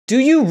Do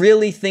you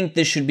really think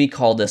this should be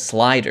called a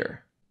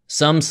slider?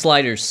 Some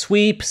sliders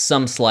sweep,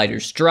 some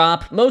sliders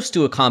drop, most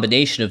do a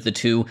combination of the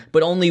two,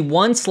 but only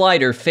one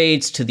slider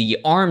fades to the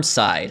arm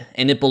side,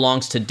 and it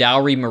belongs to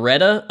Dauri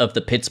Moreta of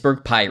the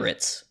Pittsburgh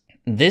Pirates.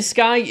 This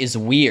guy is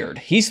weird.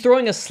 He's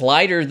throwing a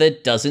slider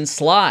that doesn't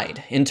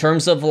slide. In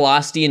terms of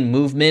velocity and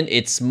movement,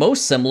 it's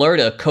most similar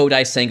to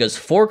Kodai Senga's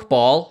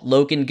forkball,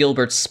 Logan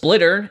Gilbert's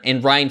splitter,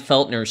 and Ryan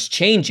Feltner's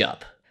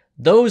changeup.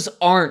 Those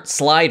aren't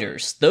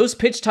sliders. Those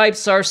pitch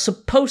types are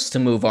supposed to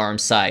move arm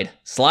side.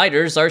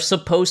 Sliders are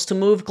supposed to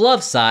move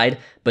glove side,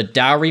 but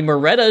Dauri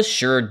Moreta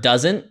sure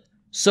doesn't.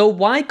 So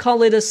why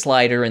call it a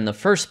slider in the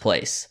first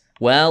place?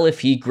 Well,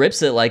 if he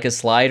grips it like a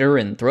slider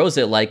and throws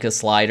it like a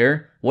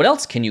slider, what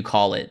else can you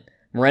call it?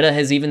 Moreta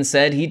has even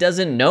said he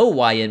doesn't know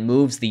why it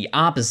moves the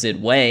opposite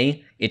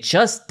way. It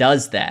just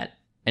does that.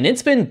 And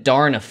it's been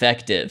darn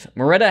effective.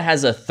 Moreta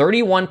has a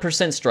 31%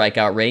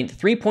 strikeout rate,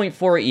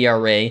 3.4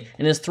 ERA,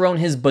 and has thrown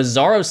his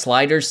bizarro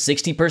slider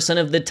 60%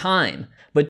 of the time.